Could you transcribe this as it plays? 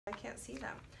I can't see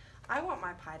them. I want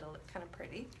my pie to look kind of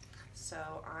pretty,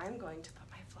 so I'm going to put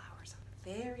my flowers on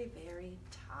the very, very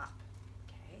top.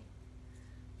 Okay,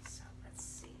 so let's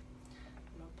see.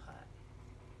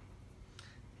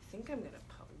 I think I'm going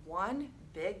to put one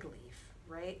big leaf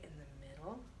right in the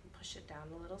middle and push it down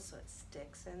a little so it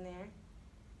sticks in there.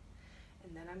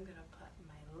 And then I'm going to put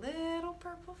my little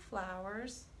purple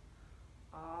flowers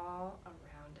all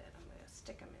around it. I'm going to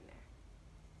stick them in there.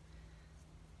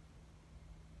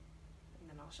 And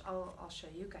then I'll show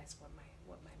you guys what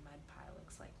my mud pie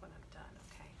looks like when I'm done,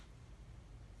 okay?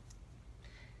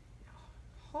 Now,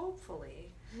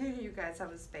 hopefully you guys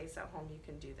have a space at home you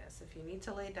can do this. If you need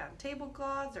to lay down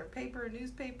tablecloths or paper,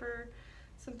 newspaper,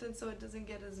 something so it doesn't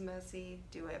get as messy,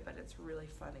 do it, but it's really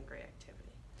fun and great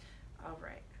activity. All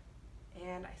right.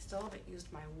 And I still haven't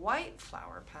used my white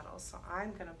flower petals, so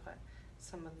I'm gonna put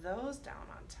some of those down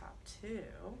on top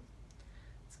too.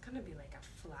 It's gonna be like a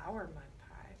flower mud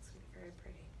pie. It's gonna be very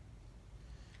pretty.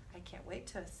 I can't wait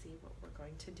to see what we're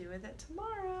going to do with it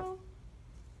tomorrow.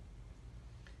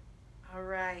 All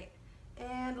right,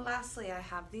 and lastly, I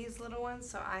have these little ones.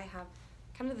 So I have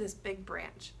kind of this big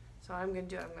branch. So what I'm gonna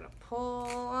do, I'm gonna pull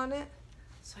on it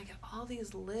so I get all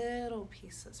these little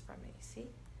pieces from it, you see?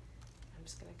 I'm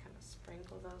just going to kind of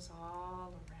sprinkle those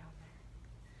all around there.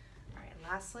 All right, and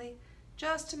lastly,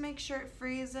 just to make sure it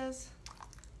freezes,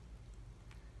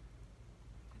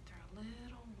 put there a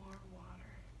little more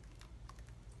water.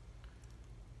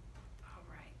 All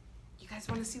right, you guys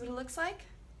want to see what it looks like?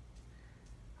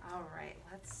 All right,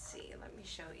 let's see. Let me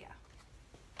show you.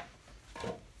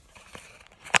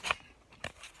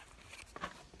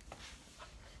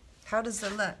 How does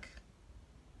it look?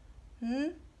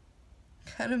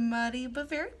 Kind of muddy, but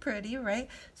very pretty, right?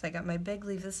 So I got my big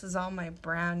leaf. This is all my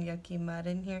brown yucky mud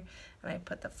in here, and I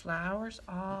put the flowers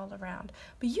all around.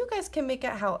 But you guys can make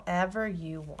it however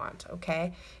you want,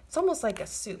 okay? It's almost like a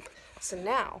soup. So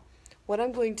now, what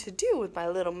I'm going to do with my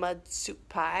little mud soup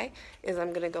pie is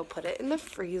I'm gonna go put it in the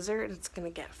freezer, and it's gonna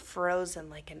get frozen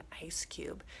like an ice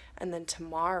cube. And then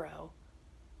tomorrow,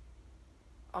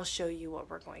 I'll show you what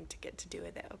we're going to get to do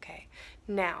with it, okay?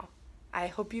 Now, I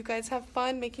hope you guys have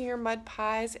fun making your mud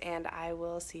pies, and I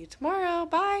will see you tomorrow.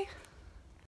 Bye!